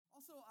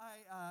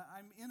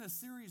I'm in a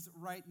series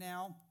right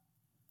now,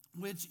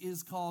 which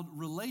is called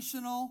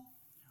Relational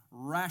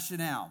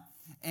Rationale.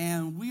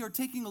 And we are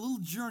taking a little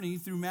journey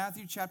through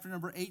Matthew chapter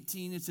number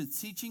 18. It's a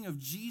teaching of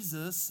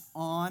Jesus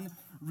on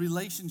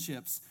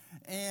relationships.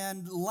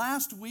 And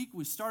last week,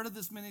 we started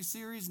this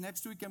mini-series.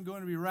 Next week, I'm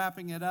going to be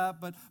wrapping it up.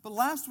 But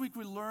last week,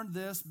 we learned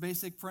this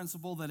basic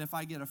principle that if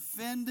I get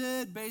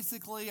offended,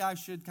 basically, I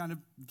should kind of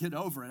get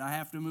over it. I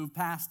have to move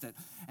past it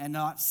and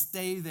not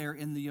stay there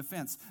in the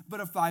offense. But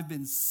if I've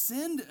been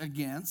sinned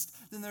against,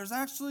 then there's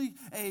actually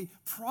a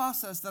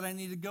process that I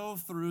need to go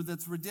through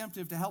that's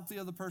redemptive to help the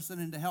other person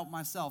and to help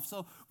myself.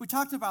 So we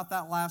talked about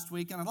that last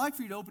week, and I'd like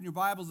for you to open your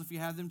Bibles, if you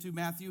have them, to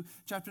Matthew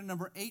chapter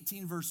number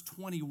 18, verse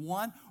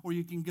 21, or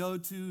you can go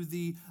to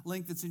the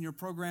link that's in your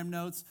program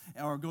notes,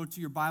 or go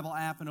to your Bible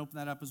app and open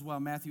that up as well,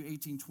 Matthew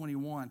 18,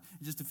 21.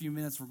 In just a few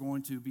minutes, we're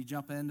going to be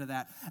jumping into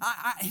that.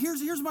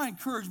 Here's my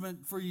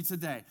encouragement for you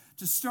today,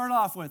 to start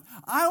off with.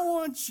 I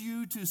want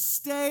you to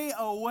stay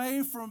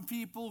away from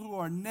people who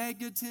are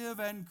negative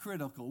and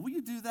critical. Will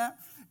you do that?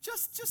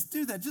 Just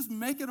do that. Just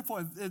make it a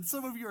point. And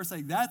some of you are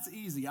saying, that's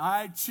easy.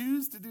 I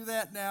choose to do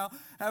that now.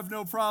 Have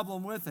no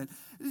problem with it.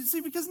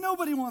 See, because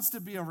nobody wants to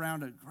be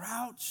around a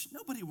grouch.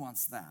 Nobody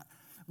wants that.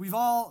 We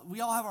all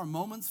have our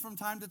moments from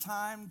time to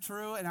time,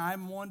 true, and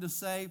I'm one to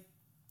say,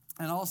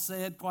 and I'll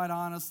say it quite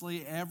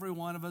honestly, every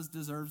one of us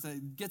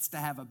gets to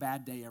have a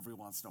bad day every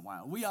once in a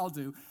while. We all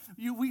do.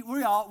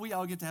 We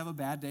all get to have a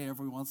bad day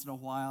every once in a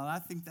while. I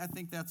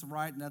think that's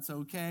right and that's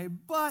okay.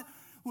 But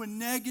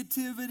when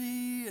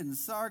negativity and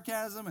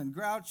sarcasm and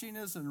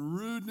grouchiness and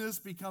rudeness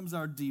becomes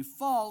our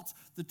default,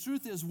 the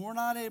truth is we're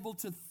not able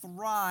to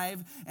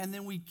thrive, and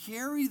then we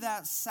carry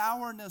that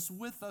sourness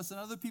with us, and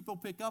other people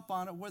pick up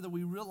on it whether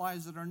we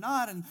realize it or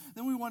not, and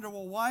then we wonder,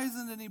 well, why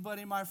isn't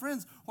anybody my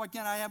friends? Why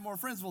can't I have more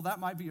friends? Well, that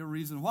might be a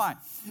reason why.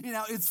 You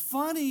know, it's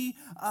funny,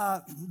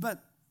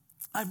 but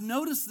I've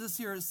noticed this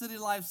here at City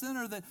Life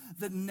Center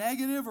that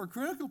negative or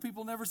critical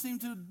people never seem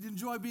to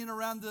enjoy being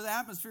around the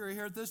atmosphere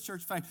here at this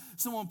church. In fact,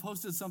 someone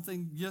posted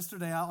something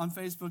yesterday out on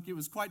Facebook. It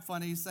was quite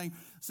funny,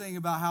 saying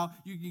about how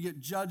you can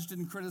get judged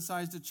and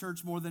criticized at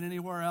church more than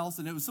anywhere else.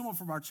 And it was someone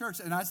from our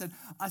church. And I said,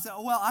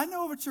 well, I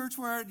know of a church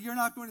where you're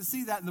not going to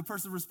see that. And the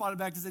person responded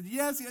back and said,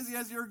 yes,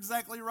 you're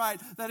exactly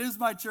right. That is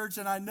my church,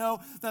 and I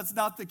know that's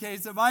not the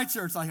case at my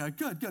church. Like,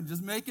 good,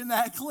 just making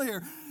that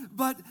clear.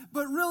 But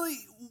really,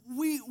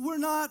 we're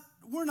not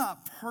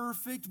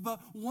perfect, but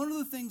one of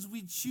the things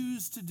we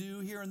choose to do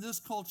here in this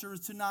culture is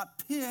to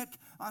not pick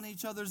on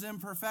each other's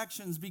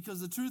imperfections, because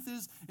the truth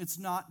is it's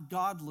not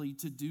godly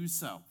to do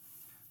so.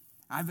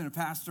 I've been a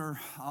pastor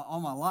all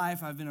my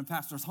life. I've been in a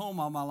pastor's home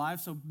all my life,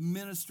 so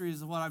ministry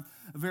is what I'm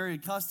very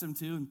accustomed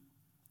to.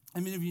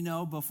 And many of you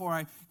know, before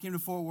I came to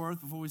Fort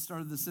Worth, before we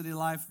started the City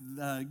Life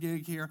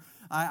gig here,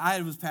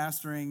 I was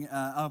pastoring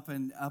up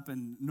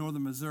in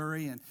northern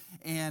Missouri,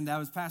 and I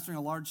was pastoring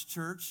a large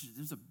church.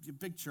 It was a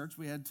big church.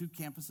 We had 2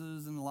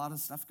 campuses and a lot of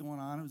stuff going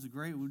on. It was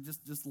great. We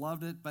just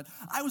loved it. But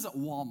I was at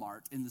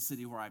Walmart in the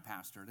city where I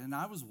pastored, and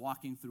I was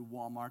walking through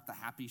Walmart, the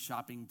happy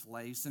shopping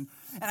place, and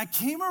I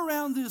came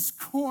around this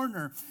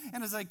corner,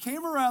 and as I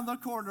came around the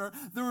corner,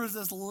 there was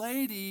this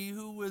lady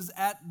who was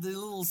at the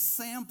little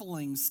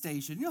sampling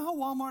station. You know how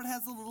Walmart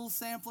has the little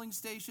sampling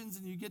stations,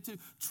 and you get to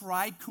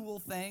try cool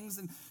things,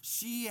 and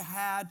she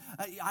had,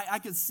 I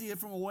could see it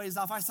from a ways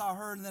off. I saw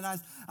her, and then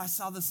I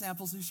saw the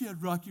samples, and she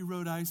had Rocky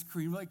Road ice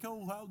cream. Like,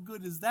 oh, how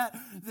good is that?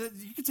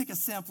 You can take a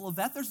sample of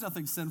that. There's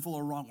nothing sinful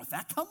or wrong with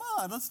that. Come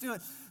on, let's do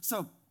it.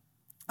 So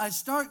I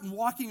start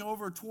walking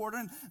over toward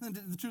her, and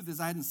the truth is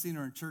I hadn't seen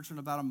her in church in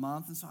about a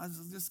month, and so I was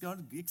just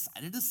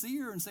excited to see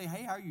her and say,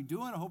 hey, how are you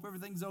doing? I hope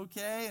everything's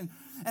okay.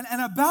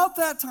 And about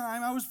that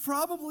time, I was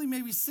probably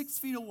maybe 6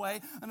 feet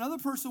away. Another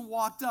person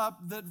walked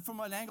up that from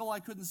an angle I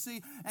couldn't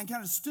see and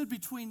kind of stood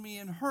between me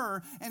and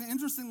her, and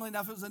interestingly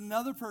enough, it was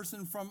another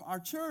person from our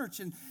church,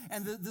 and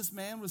this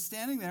man was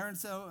standing there, and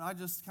so I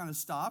just kind of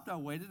stopped. I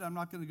waited. I'm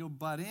not going to go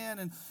butt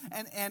in,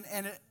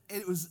 and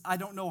it was, I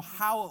don't know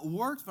how it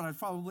worked, but I was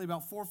probably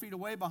about 4 feet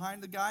away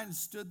behind the guy and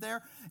stood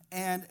there,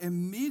 and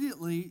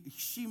immediately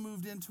she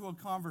moved into a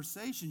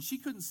conversation. She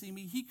couldn't see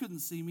me, he couldn't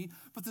see me,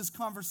 but this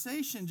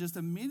conversation just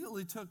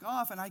immediately took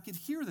off, and I could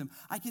hear them.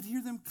 I could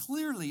hear them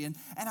clearly, and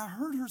I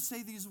heard her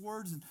say these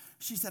words, and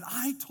she said,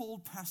 I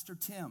told Pastor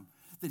Tim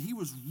that he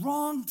was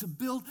wrong to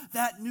build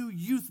that new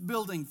youth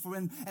building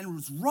and it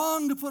was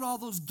wrong to put all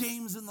those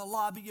games in the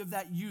lobby of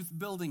that youth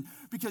building,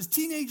 because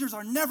teenagers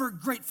are never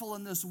grateful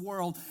in this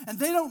world and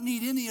they don't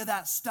need any of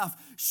that stuff.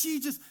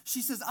 She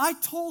says, I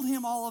told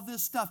him all of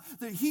this stuff,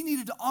 that he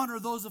needed to honor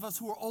those of us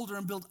who are older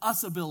and build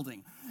us a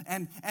building.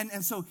 And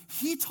so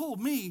he told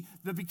me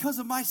that because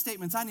of my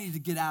statements, I needed to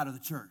get out of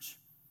the church.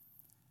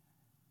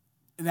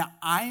 Now,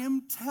 I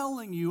am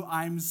telling you,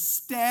 I'm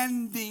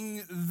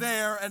standing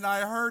there, and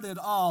I heard it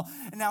all.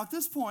 And now, at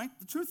this point,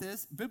 the truth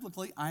is,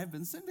 biblically, I have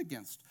been sinned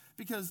against.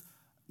 Because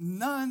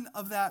none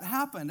of that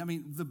happened. I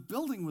mean, the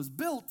building was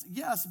built,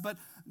 yes, but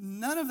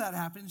none of that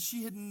happened.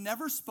 She had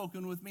never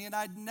spoken with me, and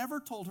I'd never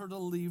told her to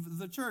leave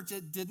the church.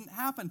 It didn't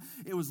happen.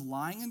 It was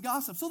lying and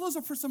gossip. So those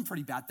are some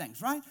pretty bad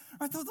things, right?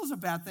 Right? Those are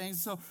bad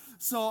things.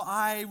 So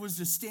I was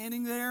just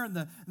standing there,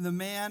 and the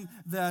man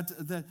that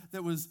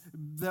was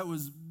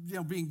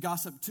being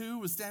gossiped to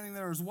was standing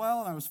there as well,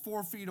 and I was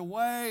 4 feet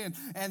away,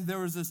 and there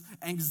was this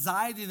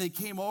anxiety that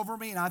came over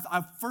me, and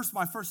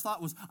my first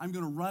thought was, I'm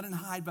going to run and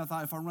hide, but I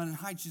thought if I run and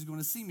hide, she's going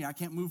to see me. I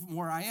can't move from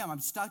where I am. I'm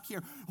stuck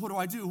here. What do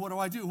I do? What do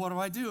I do? What do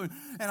I do?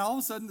 And all of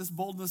a sudden, this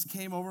boldness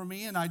came over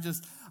me, and I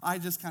just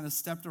kind of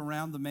stepped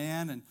around the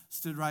man and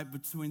stood right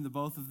between the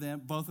both of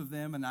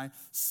them, and I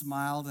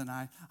smiled, and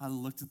I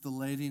looked at the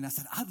lady, and I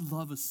said, I'd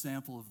love a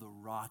sample of the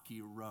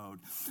Rocky Road.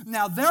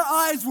 Now, their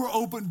eyes were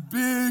open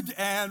big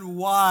and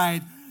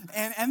wide,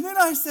 and then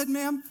I said,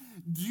 ma'am,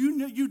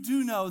 you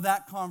do know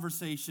that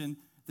conversation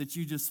that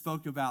you just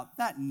spoke about,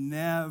 that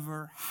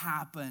never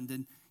happened,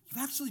 and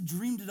you've actually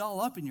dreamed it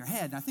all up in your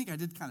head. And I think I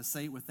did kind of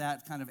say it with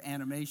that kind of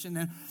animation.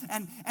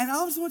 And I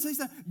also want to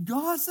say that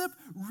gossip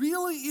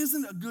really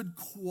isn't a good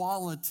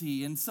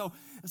quality. And so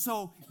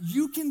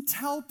you can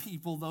tell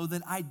people, though,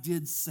 that I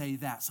did say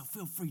that. So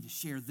feel free to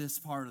share this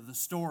part of the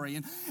story.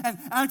 And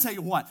I'll tell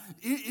you what,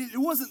 it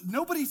wasn't,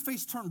 nobody's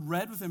face turned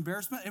red with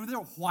embarrassment. I mean, they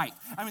were white.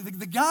 I mean,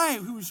 the guy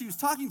who she was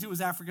talking to was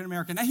African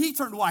American. Now, he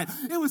turned white.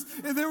 They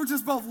were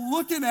just both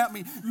looking at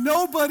me.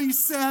 Nobody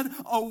said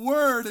a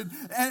word.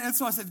 And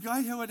so I said, go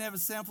ahead and have a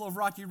sample of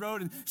Rocky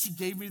Road. And she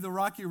gave me the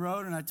Rocky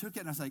Road, and I took it,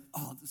 and I was like,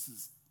 oh, this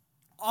is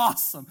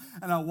awesome.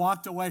 And I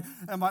walked away,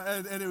 and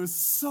it was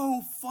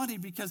so funny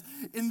because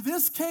in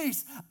this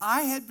case,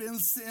 I had been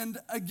sinned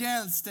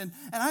against. And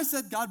I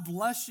said, God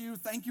bless you.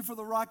 Thank you for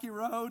the Rocky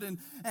Road. And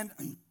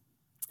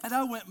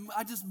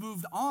I just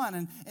moved on.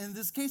 And in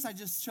this case, I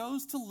just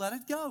chose to let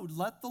it go.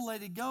 Let the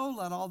lady go.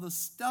 Let all the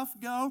stuff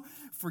go.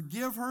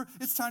 Forgive her.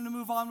 It's time to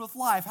move on with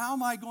life. How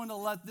am I going to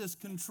let this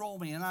control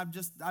me? And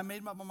I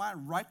made up my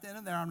mind right then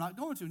and there. I'm not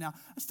going to. Now,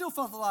 I still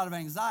felt a lot of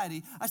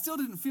anxiety. I still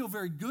didn't feel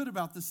very good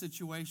about the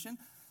situation.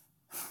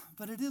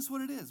 But it is what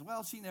it is.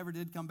 Well, she never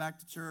did come back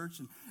to church,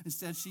 and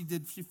instead she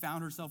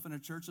found herself in a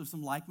church of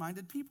some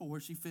like-minded people where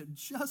she fit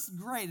just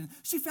great, and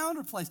she found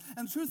her place.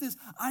 And the truth is,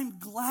 I'm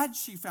glad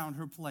she found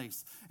her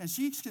place, and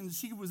she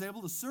was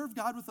able to serve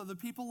God with other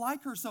people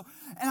like her.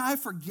 And I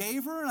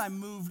forgave her, and I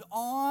moved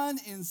on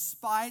in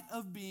spite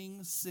of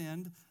being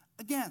sinned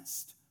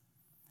against.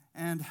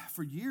 And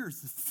for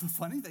years, the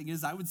funny thing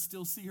is I would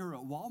still see her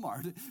at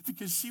Walmart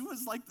because she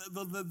was like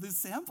the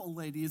sample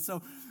lady.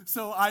 So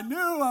I knew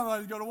I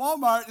would go to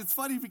Walmart. It's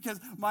funny because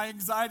my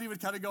anxiety would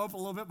kind of go up a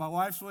little bit. My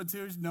wife's would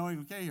too,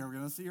 knowing, okay, here, we're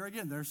going to see her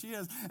again. There she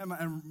is.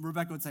 And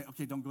Rebecca would say,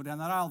 okay, don't go down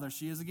that aisle. There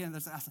she is again.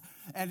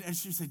 And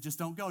she'd say, just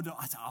don't go.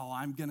 I said, oh,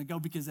 I'm going to go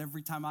because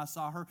every time I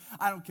saw her,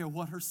 I don't care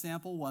what her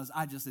sample was.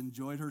 I just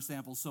enjoyed her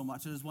sample so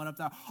much. I just went up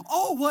there,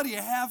 oh, what do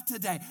you have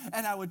today?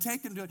 And I would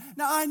take them to it.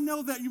 Now, I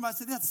know that you might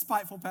say, that's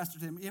spiteful, Pastor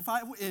Tim. If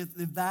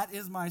that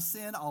is my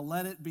sin, I'll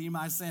let it be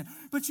my sin.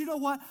 But you know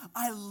what?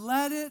 I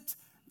let it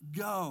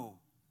go.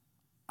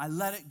 I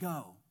let it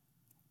go.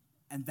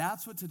 And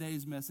that's what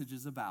today's message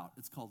is about.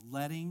 It's called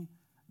letting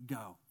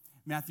go.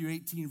 Matthew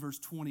 18, verse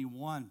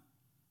 21.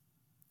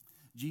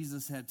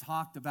 Jesus had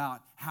talked about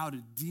how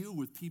to deal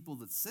with people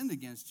that sinned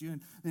against you.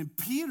 And then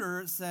Peter,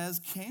 it says,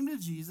 came to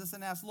Jesus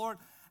and asked, Lord,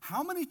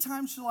 how many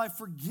times shall I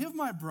forgive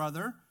my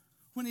brother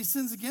when he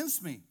sins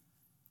against me?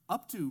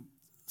 Up to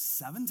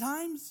 7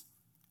 times?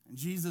 And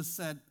Jesus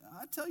said,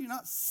 I tell you,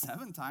 not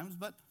 7 times,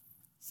 but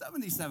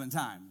 77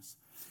 times.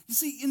 You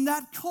see, in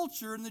that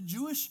culture, in the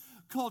Jewish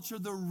culture,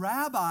 the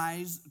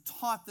rabbis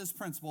taught this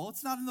principle.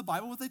 It's not in the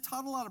Bible, but they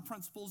taught a lot of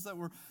principles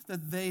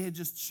that they had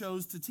just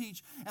chose to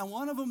teach. And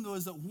one of them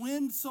was that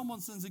when someone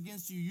sins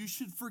against you, you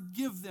should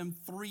forgive them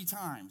 3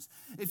 times.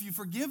 If you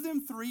forgive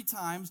them 3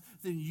 times,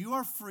 then you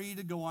are free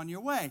to go on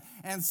your way.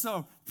 And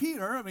so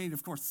Peter, I mean,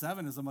 of course,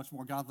 7 is a much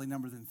more godly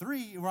number than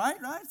 3, right?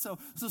 So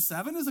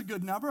 7 is a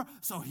good number.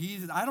 So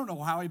I don't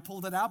know how he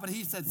pulled it out, but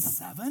he said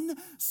 7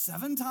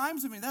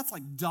 times? I mean, that's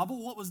like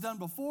double what was done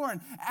before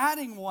and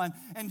adding 1.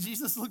 And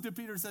Jesus looked at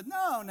Peter and said,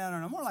 no,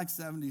 more like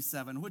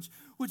 77, which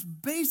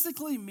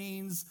basically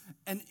means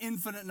an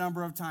infinite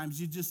number of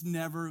times. You just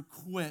never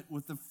quit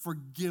with the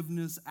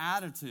forgiveness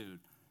attitude.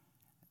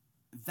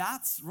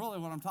 That's really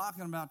what I'm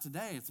talking about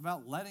today. It's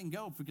about letting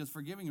go, because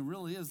forgiving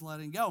really is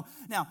letting go.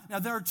 Now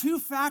there are 2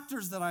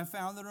 factors that I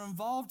found that are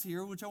involved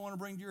here, which I want to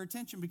bring to your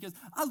attention, because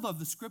I love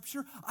the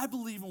scripture. I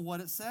believe in what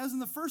it says.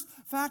 And the first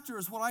factor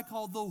is what I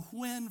call the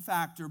when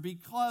factor,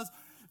 because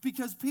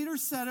Peter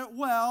said it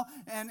well,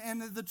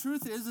 and the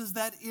truth is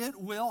that it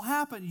will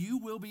happen. You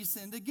will be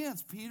sinned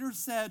against. Peter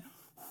said,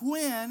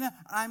 when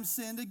I'm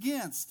sinned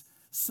against.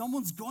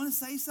 someone's going to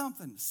say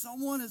something.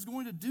 Someone is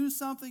going to do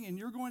something, and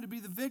you're going to be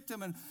the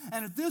victim. And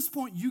at this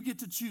point, you get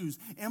to choose.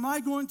 Am I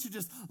going to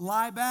just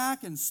lie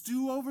back and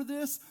stew over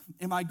this?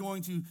 Am I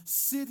going to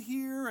sit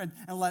here and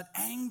let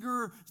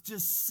anger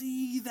just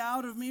seethe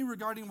out of me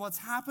regarding what's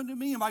happened to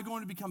me? Am I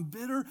going to become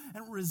bitter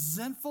and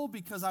resentful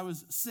because I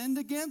was sinned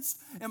against?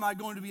 Am I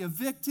going to be a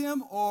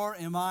victim, or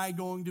am I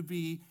going to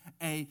be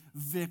a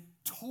victor?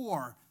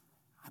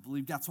 I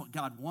believe that's what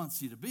God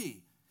wants you to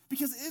be.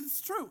 Because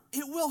it's true,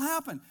 it will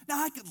happen.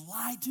 Now, I could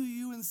lie to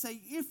you and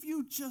say, if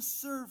you just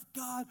serve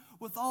God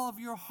with all of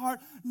your heart,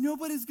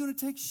 nobody's going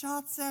to take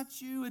shots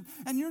at you,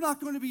 and you're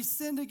not going to be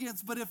sinned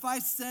against. But if I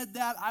said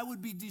that, I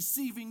would be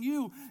deceiving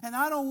you, and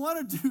I don't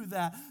want to do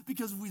that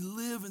because we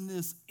live in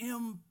this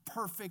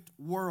imperfect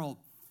world.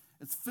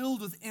 It's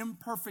filled with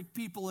imperfect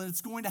people, and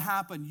it's going to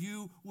happen.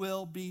 You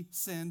will be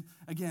sinned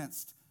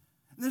against.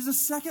 There's a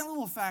second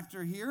little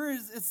factor here.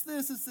 It's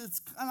and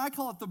I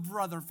call it the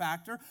brother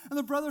factor. And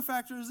the brother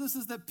factor is this,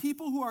 is that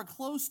people who are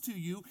close to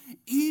you,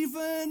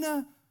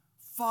 even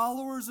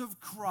followers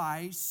of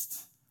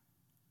Christ,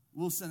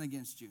 will sin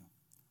against you.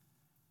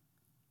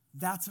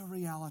 That's a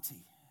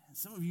reality. And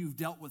some of you have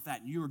dealt with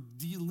that, and you're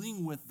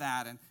dealing with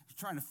that, and you're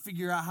trying to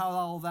figure out how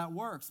all that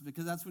works,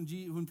 because that's when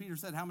Peter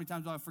said, how many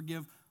times do I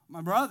forgive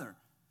my brother?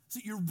 So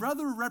your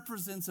brother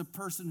represents a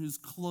person who's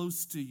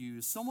close to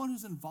you, someone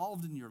who's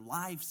involved in your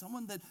life,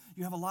 someone that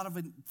you have a lot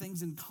of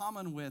things in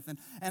common with. And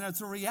it's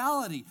a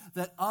reality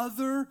that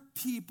other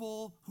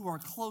people who are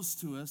close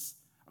to us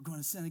are going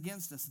to sin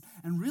against us.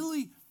 And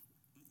really,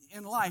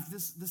 in life,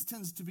 this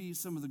tends to be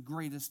some of the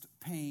greatest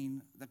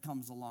pain that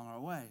comes along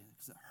our way,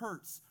 because it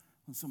hurts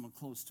when someone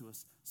close to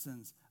us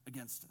sins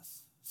against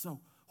us. So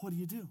what do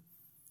you do?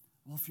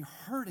 Well, if you're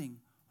hurting,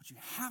 what you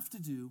have to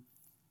do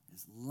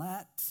is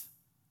let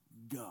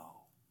go.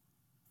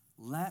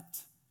 Let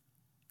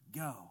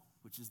go,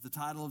 which is the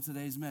title of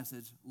today's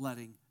message,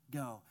 letting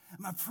go. And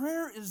my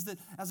prayer is that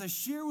as I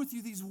share with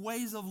you these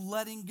ways of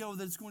letting go,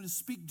 that it's going to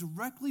speak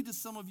directly to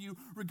some of you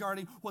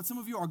regarding what some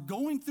of you are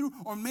going through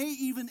or may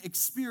even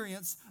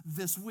experience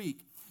this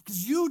week.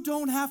 Because you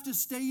don't have to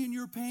stay in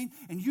your pain,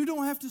 and you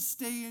don't have to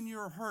stay in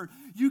your hurt.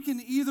 You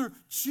can either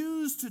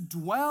choose to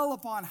dwell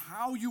upon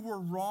how you were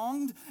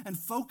wronged and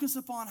focus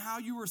upon how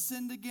you were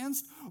sinned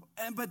against.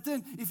 But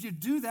then if you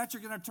do that,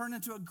 you're going to turn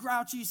into a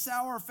grouchy,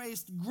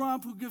 sour-faced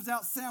grump who gives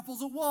out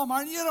samples at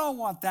Walmart. You don't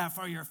want that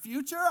for your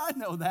future. I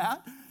know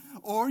that.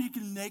 Or you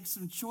can make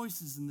some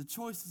choices, and the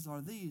choices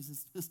are these.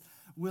 It's just,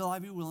 will I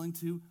be willing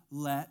to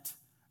let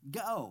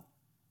go?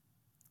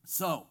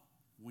 So,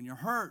 when you're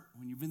hurt,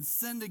 when you've been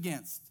sinned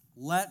against,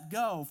 let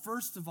go.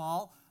 First of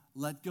all,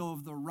 let go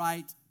of the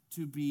right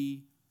to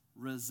be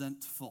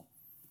resentful.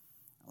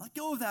 Let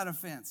go of that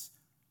offense.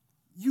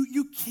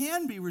 You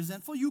can be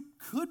resentful. You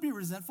could be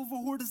resentful,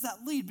 but where does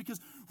that lead?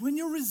 Because when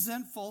you're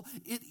resentful,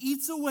 it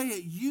eats away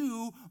at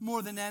you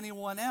more than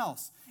anyone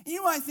else. And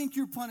you might think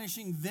you're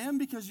punishing them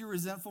because you're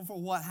resentful for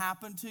what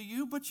happened to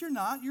you, but you're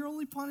not. You're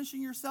only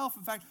punishing yourself.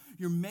 In fact,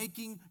 you're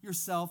making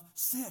yourself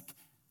sick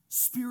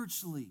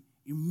spiritually,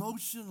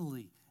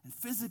 emotionally, and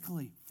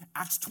physically.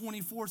 Acts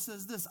 24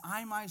 says this,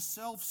 I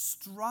myself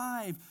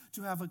strive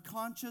to have a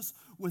conscience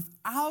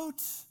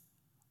without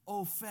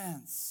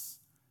offense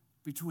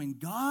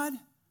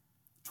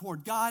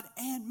toward God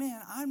and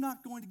man. I'm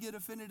not going to get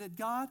offended at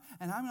God,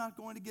 and I'm not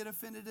going to get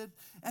offended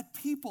at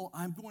people.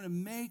 I'm going to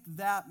make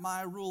that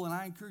my rule, and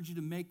I encourage you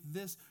to make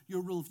this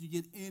your rule. If you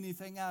get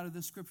anything out of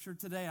this scripture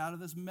today, out of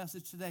this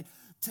message today,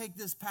 take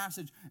this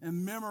passage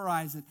and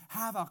memorize it.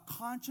 Have a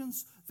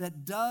conscience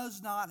that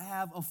does not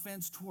have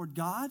offense toward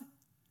God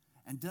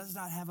and does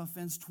not have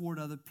offense toward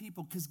other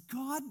people, because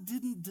God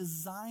didn't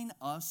design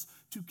us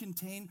to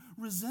contain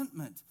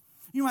resentment.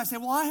 You might say,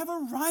 well, I have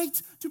a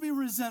right to be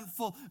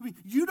resentful. I mean,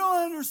 you don't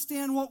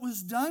understand what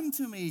was done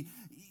to me.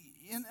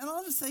 And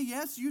I'll just say,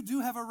 yes, you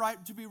do have a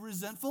right to be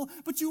resentful,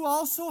 but you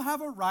also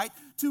have a right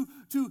to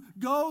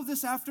go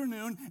this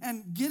afternoon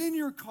and get in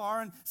your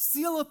car and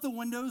seal up the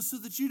windows so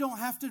that you don't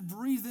have to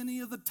breathe any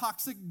of the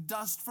toxic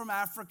dust from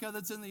Africa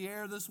that's in the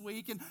air this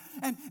week.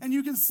 And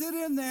you can sit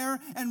in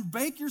there and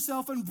bake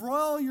yourself and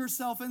broil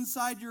yourself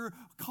inside your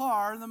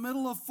car in the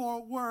middle of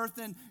Fort Worth,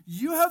 and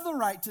you have the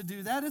right to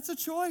do that. It's a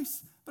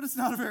choice, but it's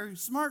not a very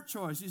smart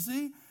choice, you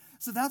see?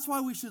 So that's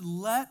why we should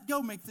let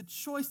go, make the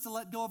choice to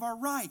let go of our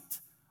right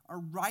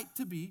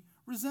to be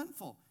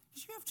resentful.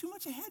 Because you have too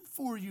much ahead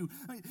for you.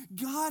 I mean,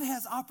 God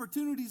has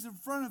opportunities in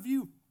front of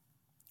you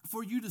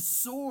for you to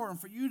soar and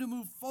for you to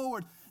move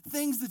forward.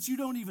 Things that you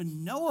don't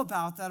even know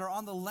about that are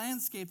on the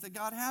landscape that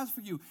God has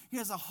for you. He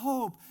has a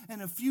hope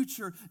and a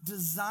future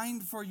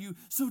designed for you.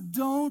 So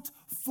don't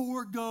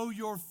forego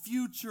your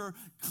future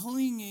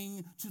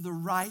clinging to the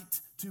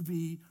right to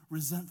be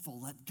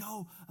resentful. Let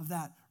go of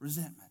that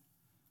resentment.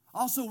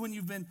 Also, when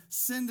you've been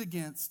sinned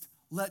against,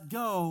 let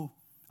go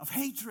of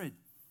hatred.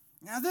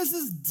 Now, this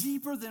is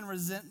deeper than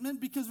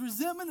resentment because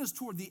resentment is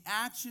toward the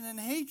action and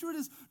hatred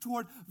is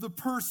toward the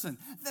person.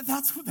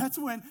 That's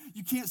when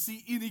you can't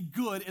see any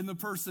good in the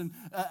person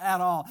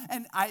at all.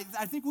 And I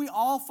think we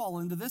all fall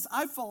into this.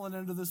 I've fallen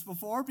into this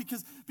before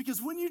because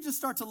when you just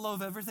start to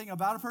loathe everything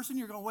about a person,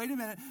 you're going, wait a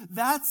minute,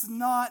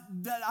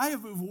 I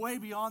have moved way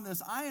beyond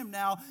this. I am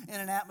now in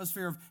an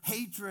atmosphere of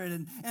hatred.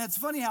 And it's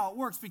funny how it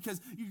works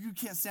because you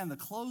can't stand the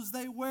clothes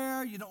they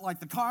wear. You don't like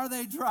the car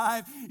they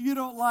drive. You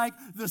don't like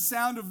the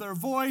sound of their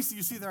voice.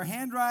 You see their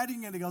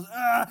handwriting and it goes,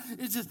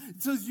 it's just,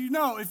 so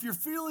if you're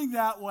feeling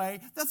that way,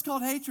 that's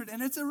called hatred.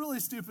 And it's a really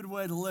stupid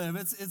way to live.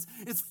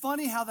 It's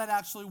funny how that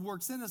actually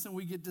works in us and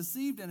we get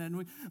deceived in it.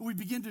 And we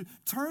begin to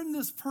turn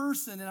this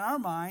person in our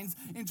minds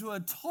into a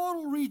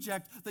total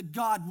reject that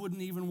God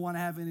wouldn't even want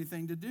to have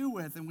anything to do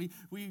with. And we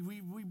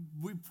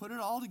put it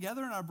all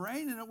together in our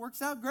brain and it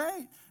works out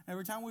great.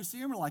 Every time we see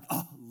them, we're like,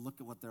 oh, look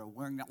at what they're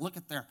wearing now. Look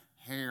at their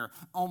hair.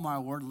 Oh, my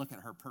word, look at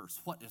her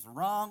purse. What is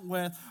wrong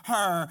with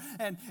her?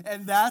 And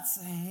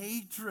that's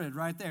hatred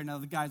right there. Now,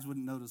 the guys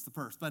wouldn't notice the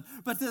purse, but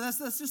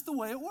that's just the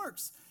way it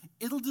works.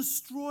 It'll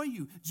destroy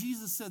you.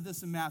 Jesus said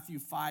this in Matthew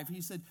 5.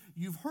 He said,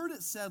 you've heard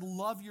it said,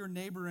 love your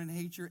neighbor and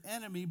hate your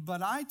enemy,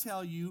 but I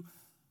tell you,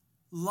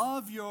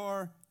 love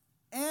your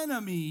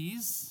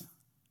enemies,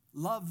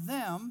 love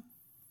them,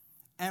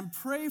 and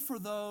pray for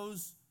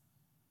those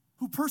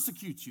who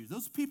persecute you,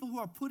 those people who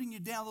are putting you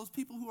down, those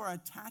people who are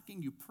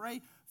attacking you.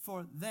 Pray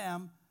for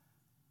them.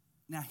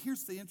 Now,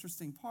 here's the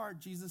interesting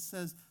part. Jesus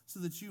says, so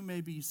that you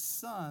may be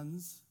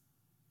sons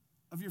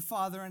of your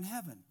Father in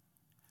heaven.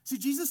 See,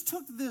 Jesus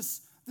took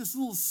this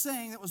little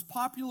saying that was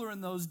popular in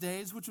those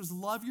days, which was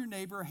love your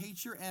neighbor,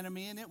 hate your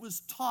enemy, and it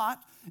was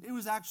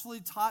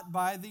actually taught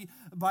by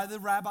the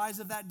rabbis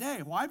of that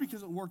day. Why?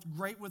 Because it worked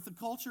great with the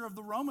culture of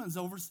the Romans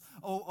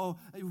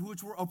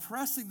which were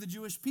oppressing the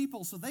Jewish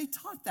people. So they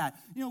taught that.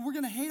 We're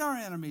going to hate our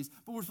enemies,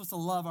 but we're supposed to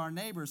love our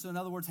neighbors. So in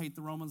other words, hate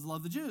the Romans,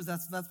 love the Jews.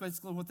 That's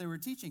basically what they were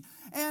teaching.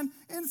 And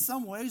in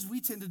some ways,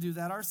 we tend to do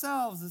that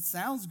ourselves. It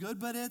sounds good,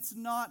 but it's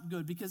not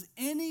good because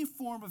any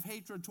form of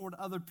hatred toward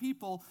other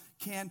people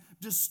can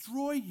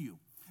destroy you.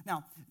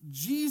 Now,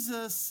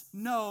 Jesus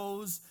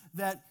knows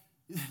that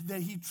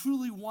he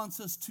truly wants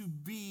us to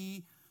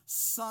be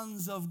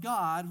sons of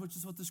God, which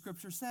is what the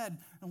scripture said.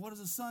 And what does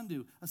a son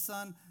do? A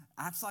son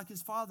acts like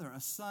his father.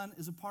 A son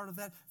is a part of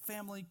that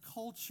family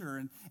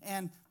culture.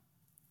 And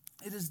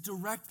it is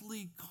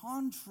directly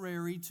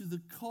contrary to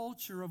the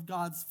culture of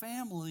God's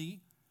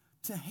family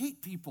to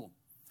hate people.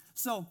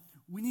 So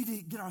we need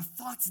to get our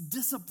thoughts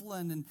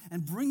disciplined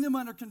and bring them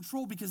under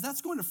control because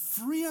that's going to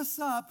free us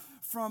up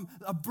from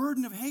a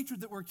burden of hatred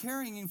that we're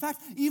carrying. In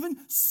fact, even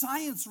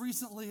science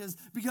recently has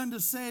begun to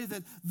say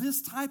that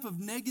this type of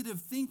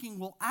negative thinking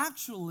will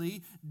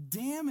actually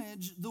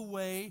damage the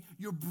way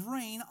your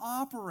brain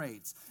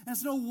operates. And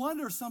it's no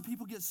wonder some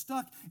people get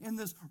stuck in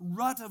this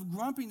rut of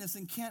grumpiness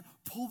and can't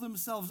pull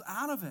themselves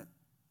out of it.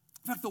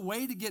 In fact, the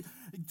way to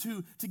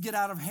get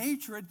out of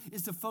hatred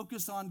is to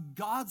focus on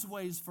God's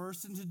ways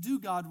first and to do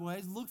God's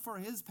ways, look for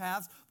his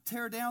paths,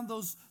 tear down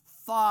those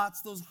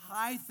thoughts, those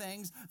high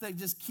things that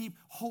just keep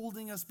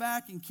holding us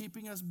back and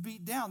keeping us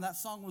beat down. That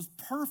song was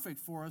perfect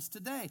for us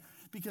today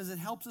because it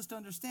helps us to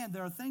understand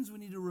there are things we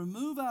need to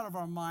remove out of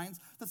our minds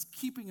that's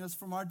keeping us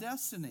from our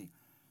destiny.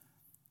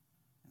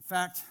 In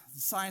fact,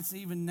 science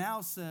even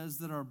now says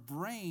that our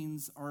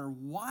brains are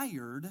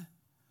wired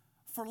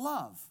for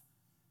love.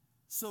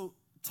 So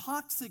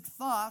toxic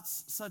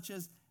thoughts such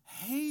as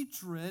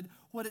hatred,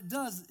 what it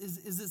does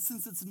is that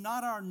since it's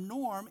not our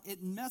norm,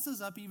 it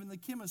messes up even the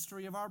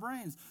chemistry of our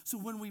brains. So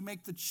when we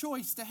make the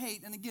choice to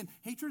hate, and again,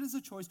 hatred is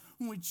a choice.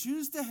 When we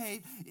choose to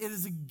hate, it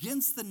is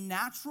against the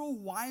natural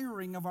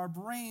wiring of our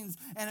brains,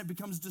 and it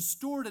becomes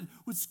distorted,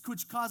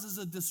 which causes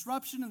a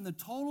disruption in the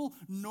total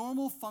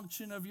normal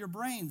function of your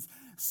brains.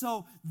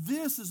 So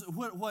this is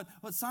what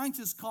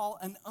scientists call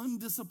an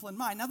undisciplined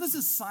mind. Now, this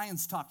is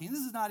science talking. This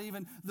is not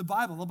even the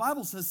Bible. The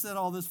Bible has said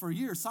all this for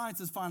years. Science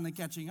is finally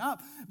catching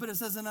up. But it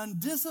says an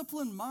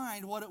undisciplined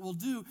mind, what it will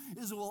do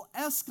is it will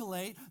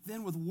escalate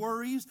then with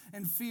worries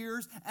and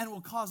fears, and it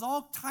will cause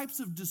all types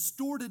of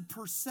distorted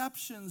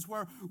perceptions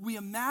where we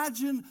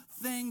imagine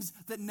things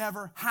that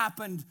never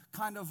happened,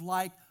 kind of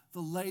like the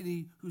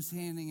lady who's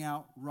handing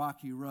out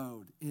Rocky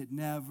Road. It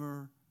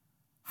never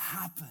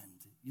happened.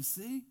 You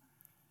see?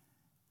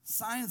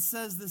 Science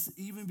says this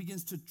even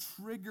begins to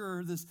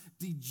trigger this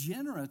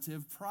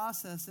degenerative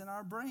process in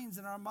our brains,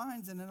 in our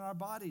minds, and in our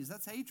bodies.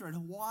 That's hatred.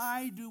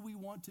 Why do we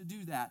want to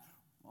do that?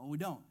 Well, we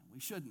don't. We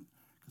shouldn't.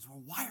 Because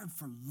we're wired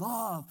for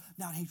love,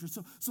 not hatred.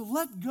 So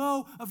let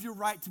go of your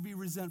right to be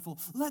resentful.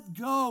 Let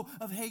go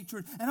of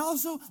hatred. And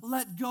also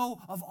let go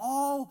of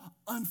all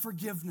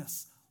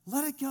unforgiveness.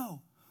 Let it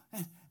go.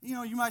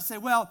 you might say,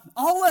 well,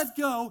 I'll let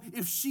go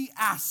if she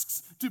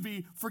asks to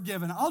be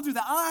forgiven. I'll do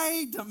that.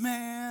 I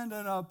demand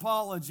an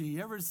apology.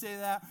 You ever say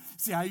that?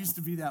 See, I used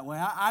to be that way.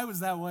 I was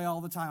that way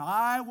all the time.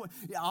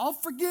 I'll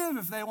forgive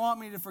if they want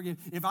me to forgive.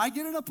 If I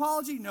get an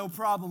apology, no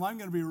problem. I'm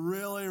going to be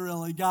really,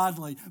 really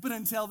godly. But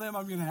until then,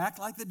 I'm going to act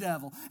like the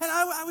devil. And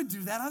I would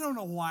do that. I don't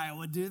know why I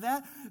would do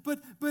that. But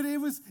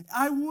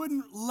I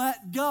wouldn't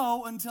let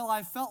go until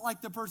I felt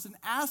like the person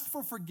asked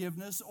for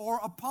forgiveness or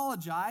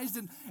apologized.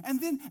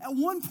 And then at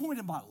one point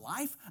in my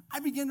life, I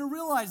began to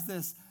realize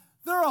this.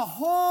 There are a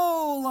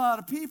whole lot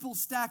of people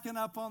stacking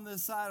up on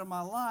this side of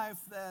my life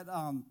that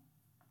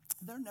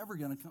they're never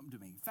going to come to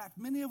me. In fact,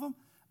 many of them,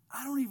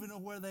 I don't even know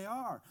where they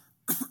are.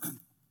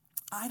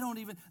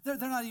 They're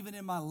not even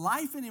in my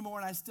life anymore,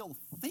 and I still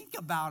think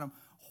about them.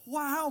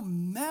 Wow, how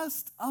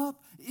messed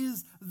up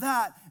is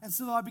that? And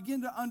so I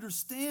begin to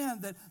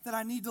understand that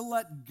I need to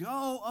let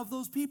go of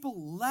those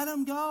people. Let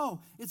them go.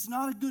 It's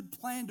not a good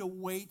plan to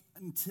wait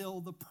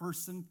until the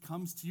person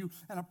comes to you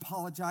and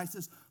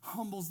apologizes,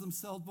 humbles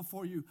themselves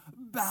before you,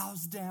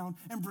 bows down,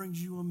 and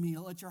brings you a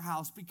meal at your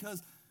house,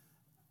 because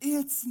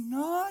it's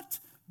not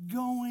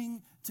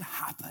going to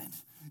happen.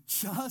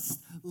 Just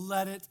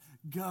let it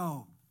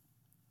go.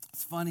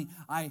 It's funny,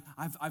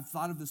 I've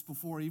thought of this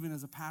before, even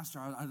as a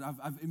pastor.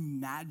 I've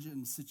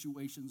imagined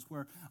situations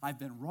where I've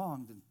been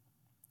wronged, and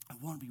I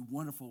want to be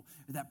wonderful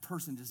if that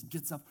person just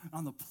gets up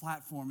on the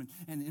platform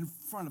and in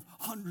front of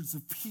hundreds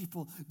of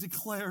people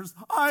declares,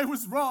 I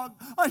was wrong,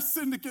 I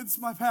sinned against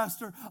my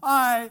pastor,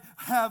 I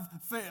have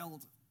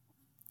failed.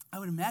 I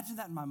would imagine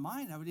that in my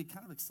mind. I would get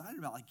kind of excited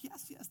about, like,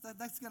 yes,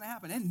 that's going to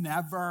happen. It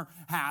never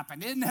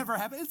happened.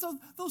 So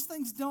those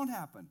things don't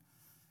happen.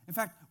 In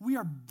fact, we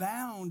are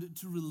bound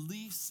to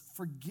release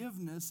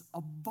forgiveness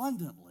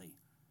abundantly,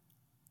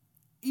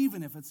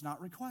 even if it's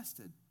not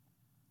requested.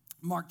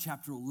 Mark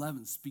chapter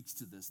 11 speaks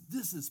to this.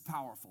 This is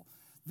powerful.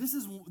 This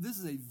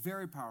is a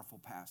very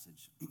powerful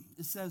passage.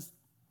 It says,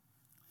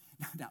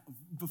 now,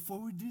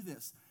 before we do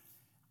this,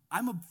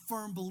 I'm a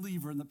firm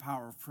believer in the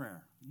power of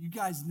prayer. You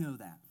guys know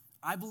that.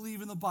 I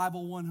believe in the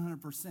Bible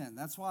 100%.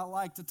 That's why I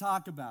like to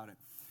talk about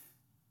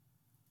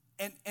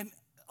it. And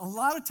a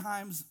lot of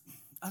times,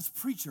 us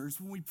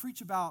preachers, when we preach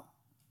about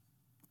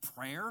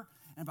prayer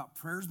and about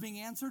prayers being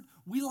answered,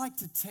 we like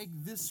to take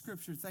this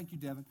scripture, thank you,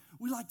 Devin,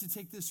 we like to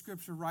take this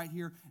scripture right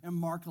here in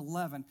Mark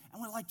 11,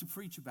 and we like to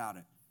preach about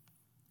it.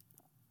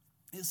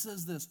 It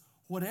says this,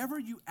 whatever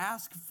you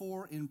ask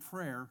for in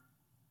prayer,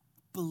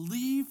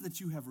 believe that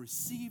you have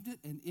received it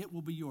and it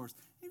will be yours.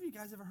 Have you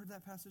guys ever heard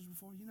that passage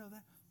before? You know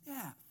that?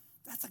 Yeah.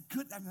 That's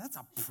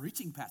a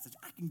preaching passage.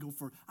 I can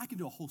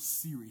do a whole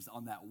series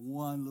on that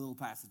one little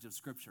passage of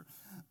scripture.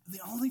 The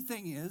only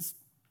thing is,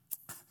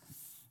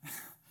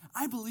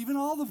 I believe in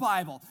all the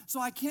Bible. So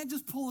I can't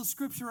just pull a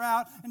scripture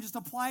out and just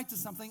apply it to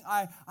something.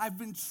 I've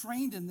been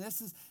trained in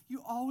this, is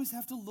you always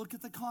have to look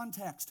at the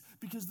context,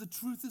 because the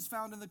truth is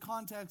found in the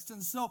context.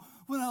 And so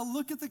when I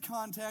look at the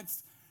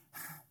context,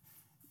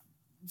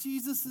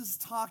 Jesus is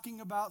talking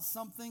about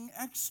something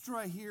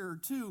extra here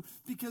too,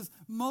 because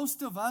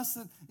most of us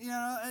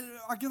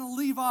are going to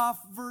leave off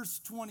verse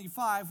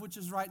 25, which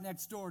is right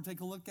next door. Take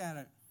a look at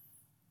it.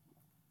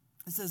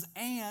 It says,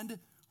 and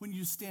when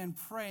you stand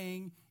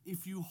praying,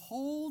 if you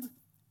hold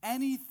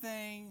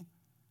anything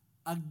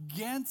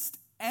against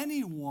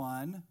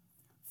anyone,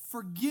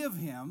 forgive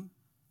him,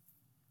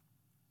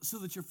 so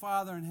that your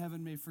Father in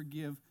heaven may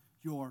forgive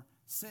your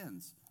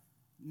sins.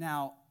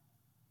 Now,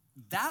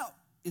 that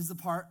is the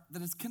part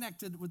that is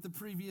connected with the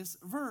previous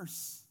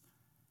verse.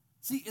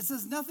 See, it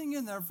says nothing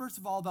in there, first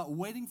of all, about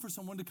waiting for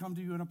someone to come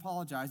to you and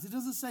apologize. It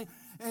doesn't say,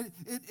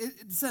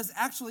 it says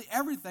actually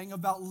everything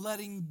about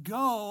letting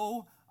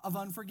go of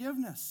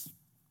unforgiveness.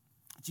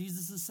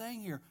 Jesus is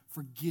saying here,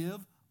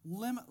 forgive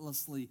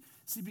limitlessly.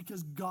 See,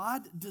 because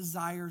God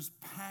desires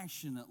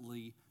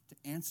passionately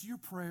to answer your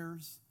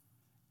prayers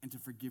and to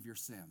forgive your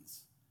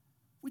sins.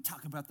 We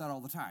talk about that all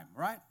the time,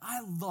 right?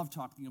 I love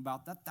talking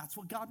about that. That's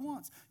what God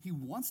wants. He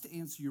wants to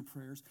answer your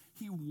prayers.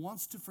 He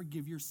wants to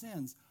forgive your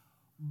sins.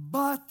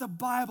 But the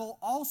Bible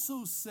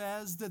also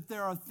says that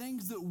there are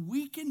things that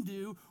we can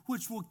do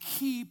which will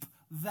keep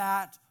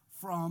that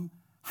from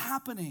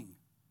happening.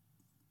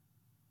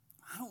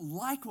 I don't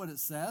like what it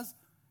says,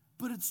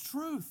 but it's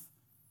truth.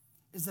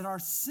 Is that our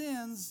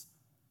sins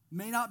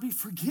may not be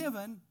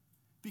forgiven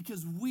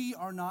because we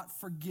are not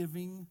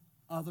forgiving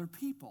other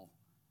people.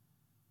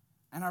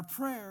 And our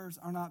prayers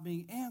are not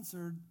being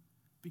answered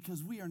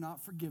because we are not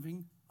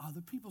forgiving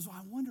other people. So I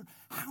wonder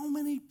how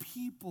many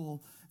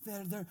people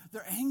they're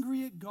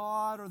angry at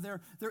God, or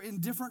they're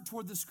indifferent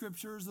toward the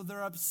scriptures, or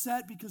they're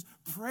upset because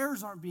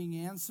prayers aren't being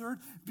answered,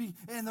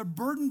 and they're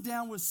burdened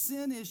down with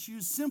sin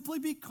issues simply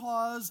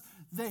because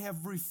they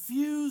have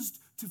refused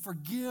to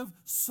forgive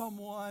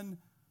someone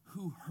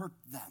who hurt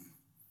them.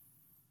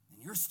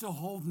 You're still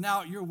holding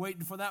out. You're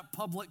waiting for that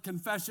public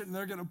confession.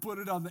 They're going to put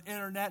it on the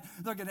internet.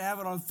 They're going to have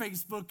it on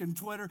Facebook and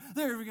Twitter.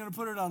 They're even going to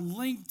put it on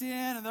LinkedIn,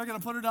 and they're going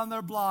to put it on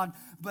their blog.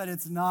 But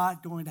it's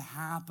not going to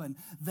happen.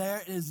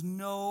 There is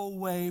no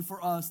way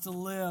for us to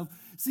live.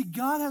 See,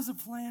 God has a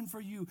plan for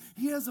you.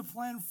 He has a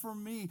plan for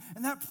me.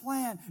 And that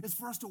plan is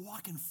for us to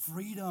walk in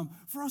freedom,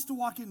 for us to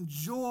walk in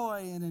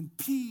joy and in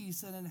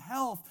peace and in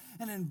health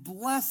and in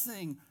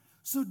blessing.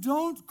 So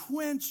don't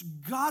quench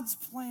God's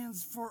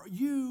plans for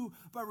you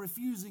by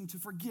refusing to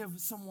forgive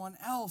someone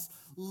else.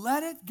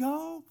 Let it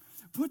go.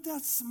 Put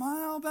that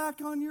smile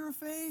back on your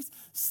face.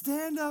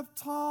 Stand up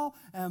tall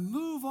and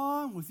move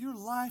on with your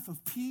life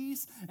of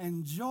peace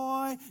and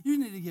joy. You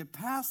need to get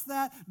past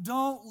that.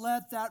 Don't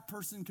let that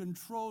person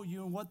control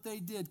you and what they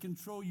did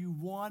control you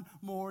one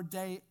more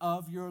day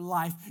of your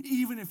life,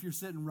 even if you're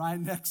sitting right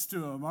next to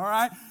them, all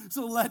right?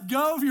 So let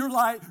go of your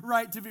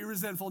right to be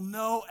resentful.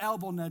 No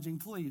elbow nudging,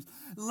 please.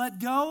 Let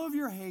go of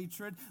your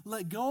hatred.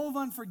 Let go of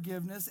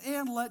unforgiveness,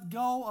 and let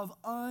go of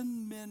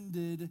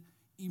unmended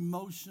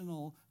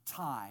emotional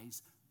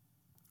ties.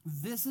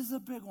 This is a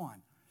big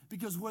one,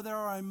 because where there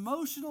are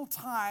emotional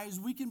ties,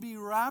 we can be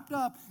wrapped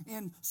up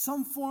in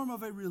some form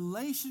of a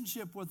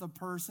relationship with a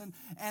person,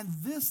 and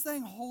this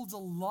thing holds a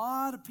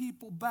lot of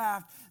people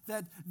back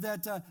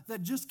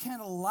that just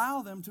can't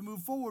allow them to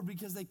move forward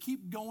because they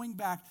keep going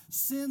back.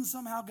 Sin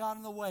somehow got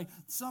in the way.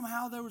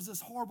 Somehow there was this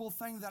horrible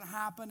thing that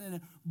happened, and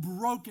it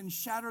broke and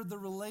shattered the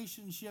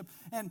relationship,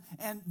 and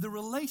the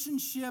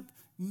relationship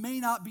may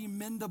not be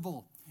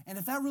mendable. And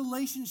if that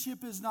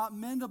relationship is not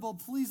mendable,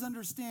 please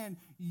understand,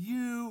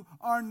 you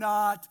are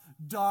not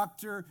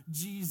Dr.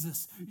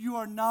 Jesus. You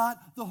are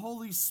not the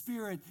Holy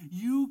Spirit.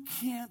 You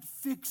can't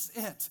fix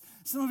it.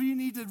 Some of you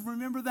need to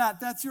remember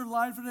that. That's your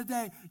line for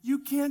today. You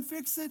can't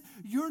fix it.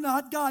 You're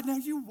not God. Now,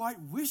 you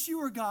might wish you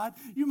were God.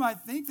 You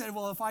might think that,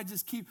 well, if I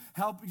just keep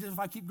helping, if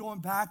I keep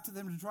going back to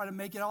them to try to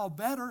make it all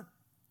better,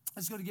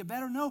 it's going to get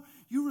better. No,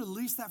 you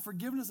release that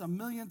forgiveness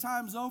 1,000,000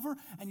 times over,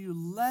 and you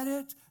let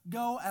it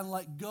go and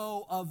let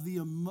go of the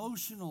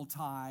emotional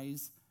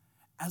ties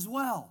as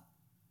well.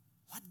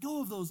 Let go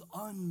of those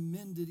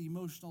unmended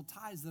emotional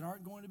ties that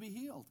aren't going to be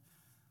healed.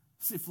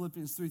 See,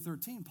 Philippians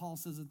 3:13, Paul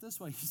says it this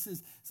way. He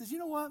says, you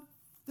know what?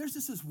 There's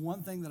just this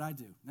one thing that I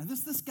do. Now,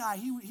 this guy,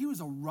 he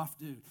was a rough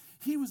dude.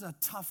 He was a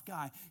tough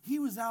guy. He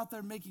was out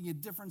there making a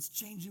difference,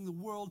 changing the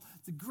world,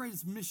 the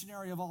greatest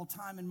missionary of all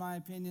time, in my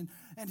opinion.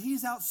 And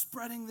he's out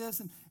spreading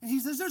this. And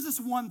he says, there's this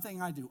one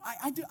thing I do.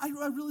 I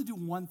really do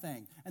one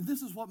thing. And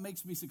this is what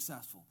makes me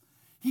successful.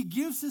 He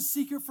gives his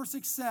secret for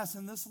success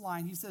in this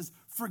line. He says,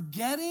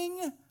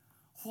 forgetting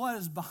what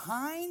is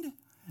behind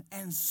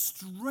and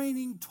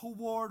straining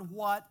toward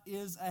what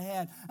is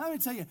ahead. Let me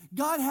tell you,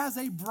 God has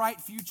a bright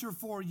future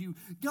for you.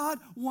 God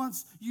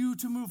wants you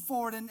to move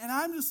forward. And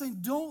I'm just saying,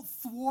 don't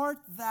thwart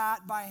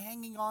that by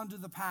hanging on to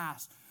the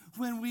past.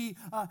 When we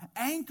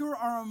anchor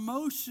our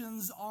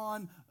emotions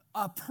on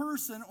a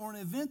person or an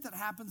event that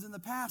happens in the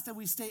past and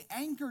we stay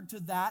anchored to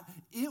that,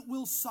 it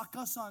will suck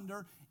us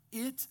under.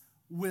 It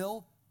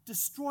will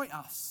destroy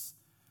us.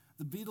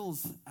 The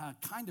Beatles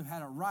kind of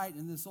had it right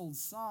in this old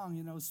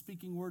song,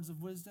 speaking words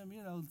of wisdom,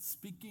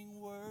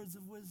 speaking words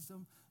of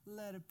wisdom,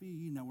 let it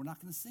be. No, we're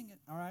not going to sing it,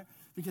 all right?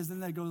 Because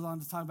then that goes on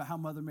to talk about how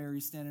Mother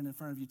Mary's standing in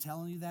front of you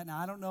telling you that. Now,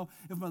 I don't know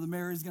if Mother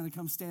Mary's going to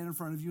come stand in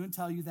front of you and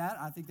tell you that.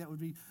 I think that would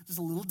be just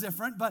a little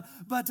different. But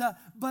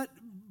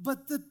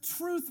the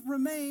truth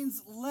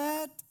remains,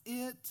 let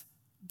it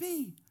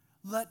be.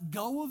 Let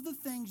go of the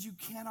things you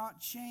cannot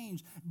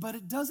change. But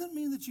it doesn't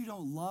mean that you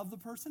don't love the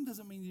person,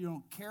 doesn't mean you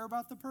don't care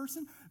about the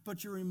person,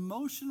 but your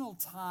emotional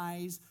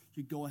ties,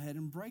 you go ahead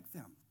and break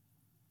them.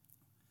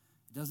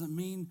 It doesn't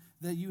mean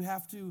that you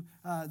have to,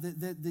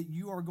 that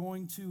you are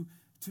going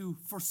to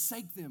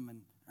forsake them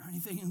or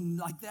anything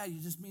like that.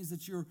 It just means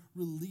that you're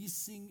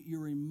releasing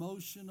your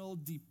emotional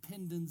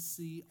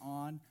dependency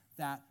on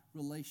that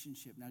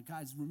relationship. Now,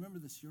 guys, remember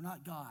this. You're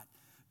not God.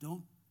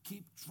 Don't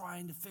keep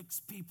trying to fix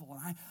people.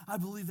 And I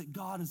believe that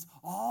God is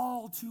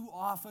all too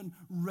often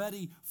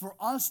ready for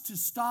us to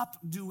stop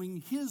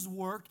doing his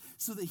work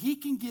so that he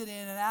can get in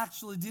and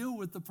actually deal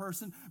with the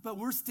person, but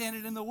we're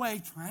standing in the way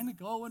trying to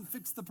go and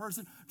fix the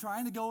person,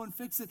 trying to go and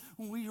fix it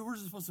when we're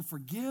supposed to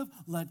forgive,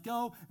 let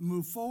go, and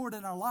move forward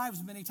in our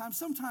lives many times.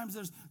 Sometimes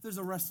there's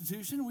a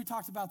restitution, and we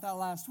talked about that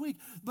last week,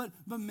 but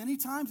many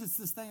times it's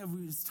this thing of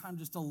it's time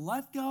just to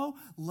let go,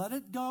 let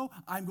it go.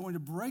 I'm going to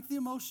break the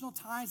emotional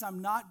ties.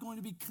 I'm not going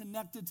to be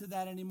connected to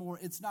that anymore.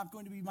 It's not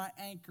going to be my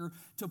anchor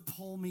to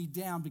pull me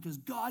down because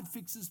God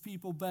fixes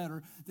people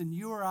better than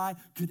you or I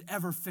could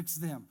ever fix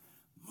them.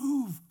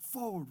 Move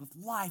forward with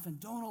life and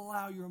don't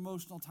allow your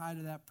emotional tie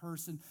to that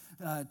person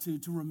to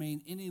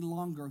remain any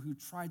longer who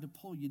tried to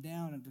pull you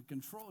down and to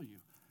control you.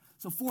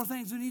 So 4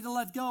 things we need to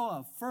let go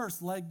of.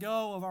 First, let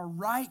go of our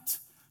right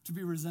to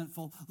be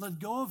resentful. Let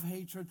go of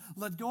hatred.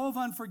 Let go of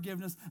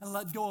unforgiveness. And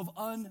let go of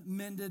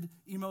unmended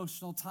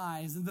emotional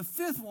ties. And the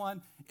 5th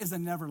one is a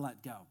never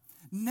let go.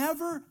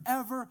 Never,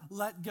 ever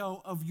let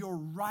go of your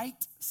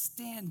right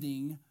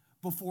standing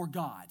before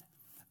God.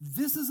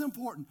 This is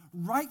important.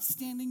 Right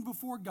standing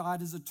before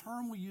God is a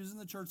term we use in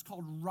the church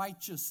called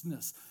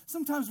righteousness.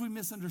 Sometimes we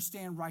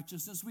misunderstand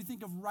righteousness. We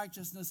think of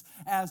righteousness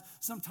as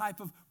some type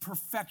of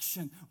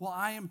perfection. Well,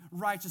 I am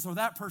righteous, or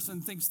that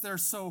person thinks they're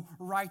so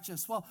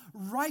righteous. Well,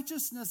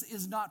 righteousness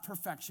is not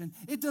perfection.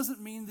 It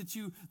doesn't mean that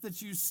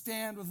you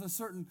stand with a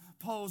certain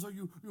pose, or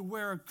you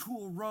wear a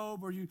cool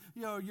robe, or you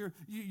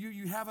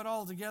have it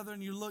all together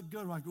and you look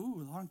good. Like,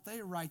 ooh, aren't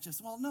they righteous?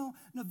 Well, no,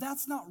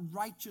 that's not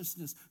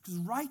righteousness, because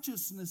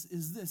righteousness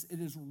is this.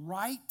 It is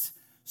right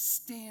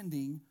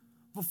standing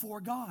before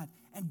God.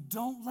 And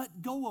don't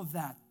let go of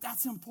that.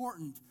 That's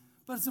important.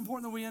 But it's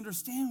important that we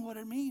understand what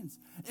it means.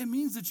 It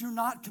means that you're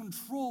not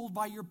controlled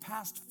by your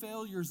past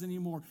failures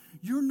anymore.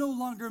 You're no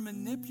longer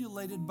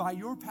manipulated by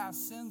your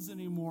past sins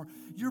anymore,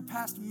 your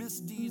past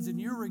misdeeds and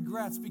your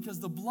regrets, because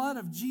the blood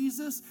of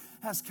Jesus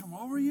has come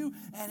over you,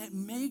 and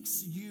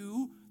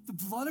the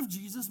blood of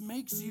Jesus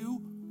makes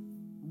you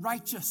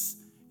righteous.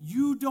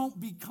 You don't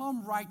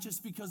become righteous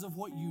because of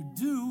what you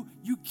do.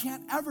 You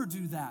can't ever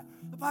do that.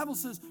 The Bible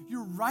says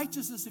your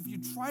righteousness, if you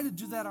try to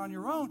do that on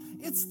your own,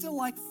 it's still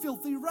like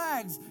filthy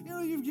rags.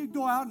 You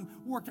go out and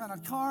work on a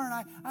car, and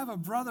I have a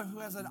brother who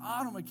has an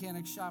auto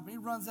mechanic shop, and he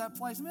runs that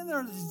place. I mean, there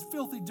are these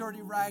filthy,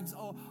 dirty rags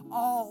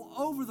all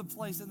over the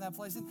place in that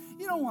place, and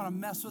you don't want to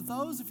mess with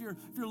those if you're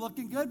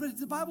looking good. But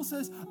the Bible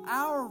says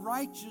our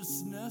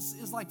righteousness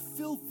is like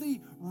filthy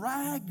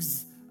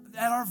rags.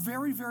 At our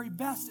very, very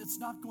best, it's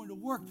not going to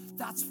work.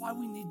 That's why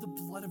we need the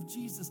blood of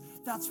Jesus.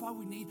 That's why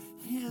we need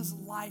his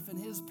life and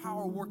his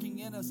power working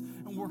in us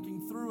and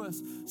working through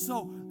us.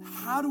 So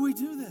how do we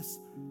do this?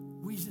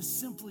 We just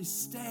simply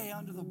stay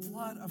under the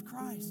blood of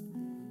Christ.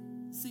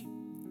 See,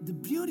 the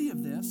beauty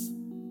of this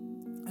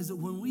is that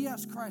when we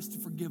ask Christ to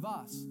forgive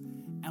us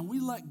and we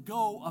let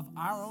go of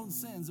our own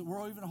sins that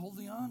we're even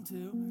holding on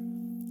to,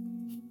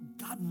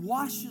 God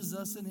washes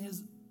us in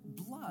his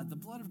blood, the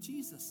blood of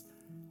Jesus.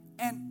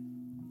 And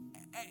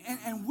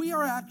we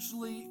are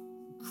actually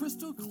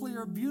crystal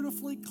clear,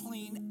 beautifully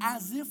clean,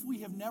 as if we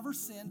have never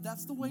sinned.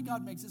 That's the way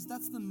God makes us.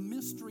 That's the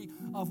mystery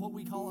of what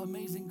we call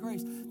amazing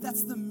grace.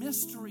 That's the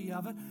mystery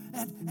of it.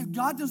 And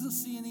God doesn't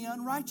see any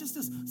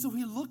unrighteousness. So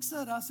he looks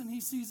at us and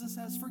he sees us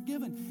as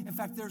forgiven. In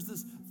fact, there's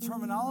this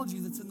terminology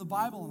that's in the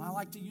Bible, and I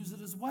like to use it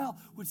as well,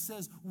 which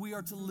says we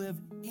are to live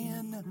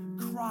in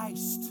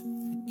Christ.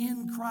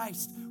 In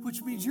Christ,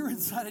 which means you're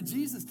inside of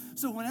Jesus.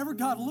 So whenever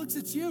God looks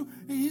at you,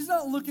 he's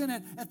not looking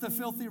at the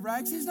filthy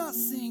rags. He's not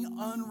seeing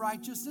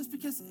unrighteousness,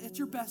 because at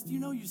your best,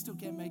 you still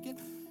can't make it.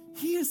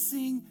 He is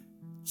seeing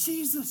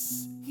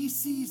Jesus. He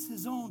sees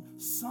his own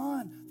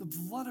son. The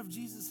blood of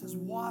Jesus has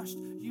washed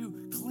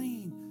you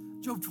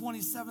clean. Job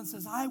 27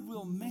 says, I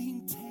will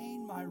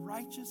maintain my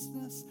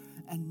righteousness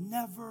and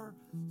never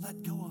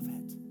let go of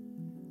it.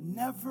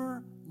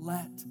 Never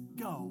let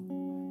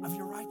go of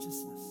your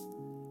righteousness.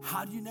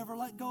 How do you never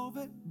let go of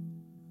it?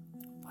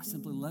 By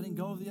simply letting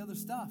go of the other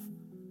stuff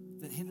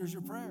that hinders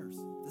your prayers,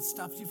 that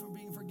stops you from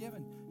being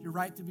forgiven. Your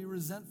right to be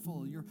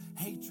resentful, your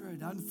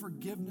hatred,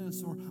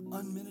 unforgiveness, or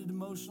unmended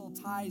emotional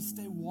ties.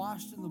 Stay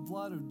washed in the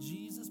blood of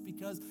Jesus,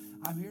 because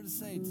I'm here to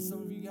say to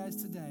some of you guys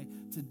today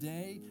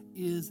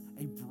is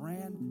a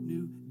brand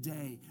new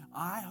day.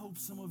 I hope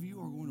some of you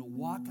are going to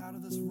walk out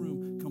of this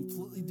room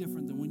completely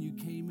different than when you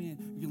came in.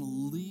 You're going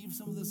to leave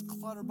some of this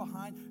clutter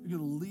behind. You're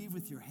going to leave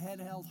with your head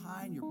held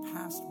high and your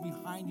past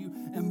behind you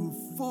and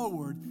move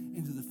forward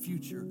into the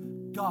future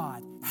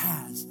God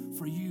has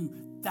for you.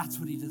 That's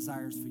what he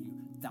desires for you.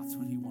 That's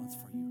what he wants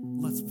for you.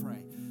 Let's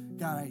pray.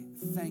 God, I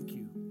thank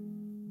you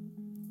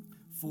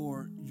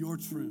for your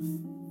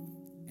truth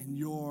and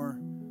your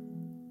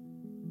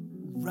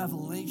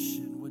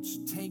revelation,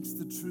 which takes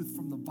the truth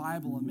from the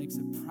Bible and makes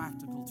it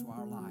practical to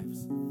our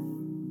lives.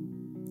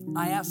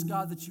 I ask,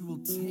 God, that you will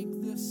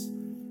take this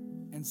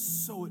and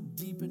sow it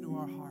deep into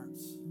our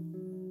hearts.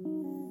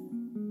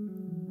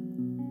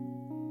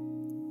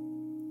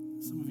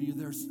 Some of you,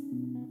 there's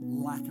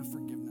lack of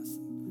forgiveness,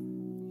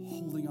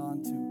 holding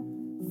on to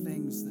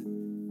things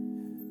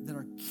that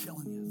are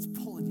killing you, it's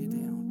pulling you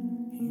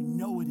down, and you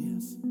know it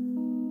is.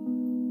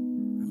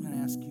 I'm going to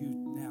ask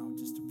you now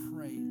just to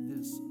pray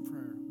this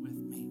prayer with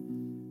me,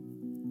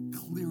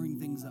 clearing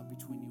things up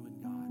between you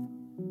and God.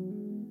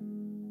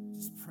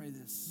 Just pray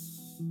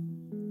this.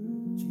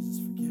 Jesus,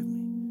 forgive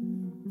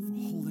me for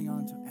holding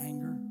on to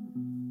anger,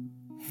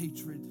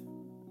 hatred,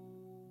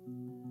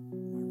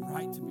 my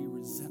right to be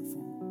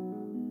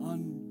resentful,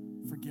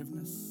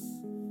 unforgiveness,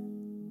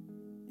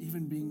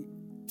 even being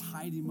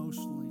tied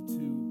emotionally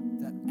to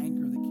that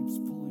anchor that keeps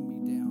pulling me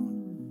down.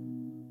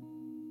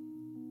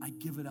 I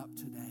give it up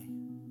today.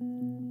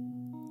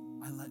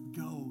 I let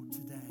go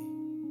today.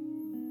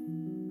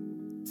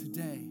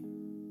 Today,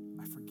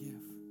 I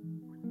forgive.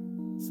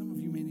 Some of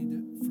you may need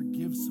to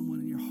forgive someone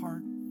in your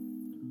heart.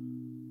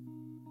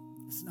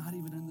 It's not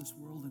even in this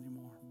world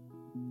anymore.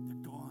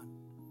 They're gone.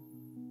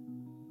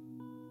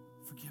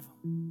 Forgive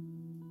them.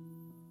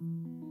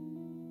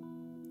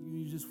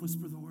 You just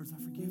whisper the words, I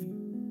forgive you.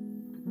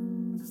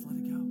 Just let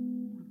it go.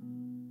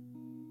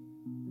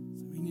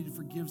 So you need to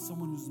forgive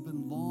someone who's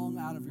been long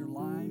out of your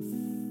life.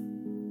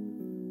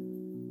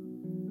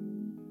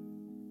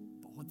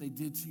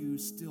 did to you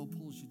still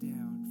pulls you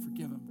down,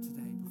 forgive them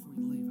today before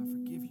you leave. I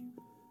forgive you.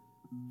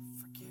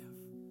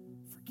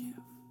 Forgive.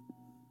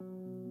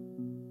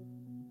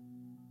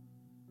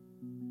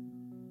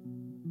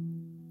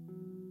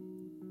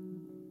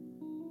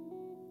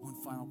 One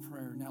final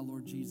prayer. Now,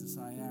 Lord Jesus,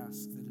 I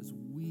ask that as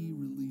we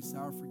release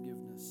our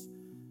forgiveness,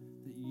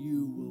 that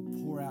you will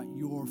pour out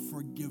your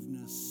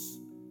forgiveness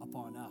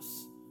upon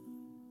us.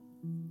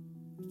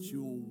 That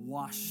you will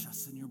wash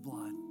us in your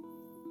blood.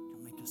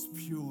 You'll make us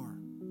pure,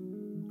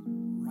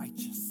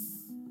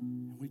 righteous.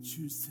 And we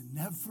choose to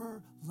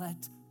never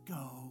let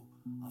go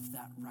of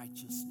that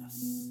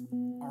righteousness,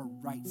 our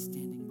right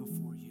standing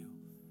before you.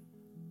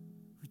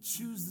 We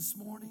choose this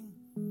morning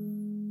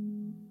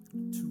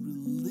to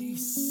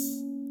release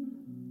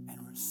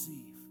and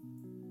receive.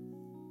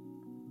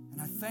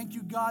 And I thank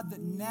you, God,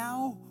 that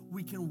now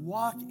we can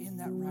walk in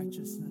that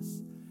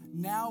righteousness.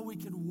 Now we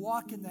can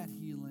walk in that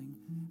healing.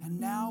 And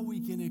now we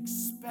can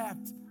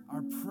expect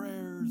our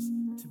prayers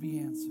to be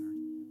answered.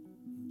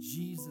 In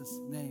Jesus'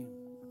 name,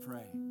 I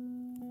pray.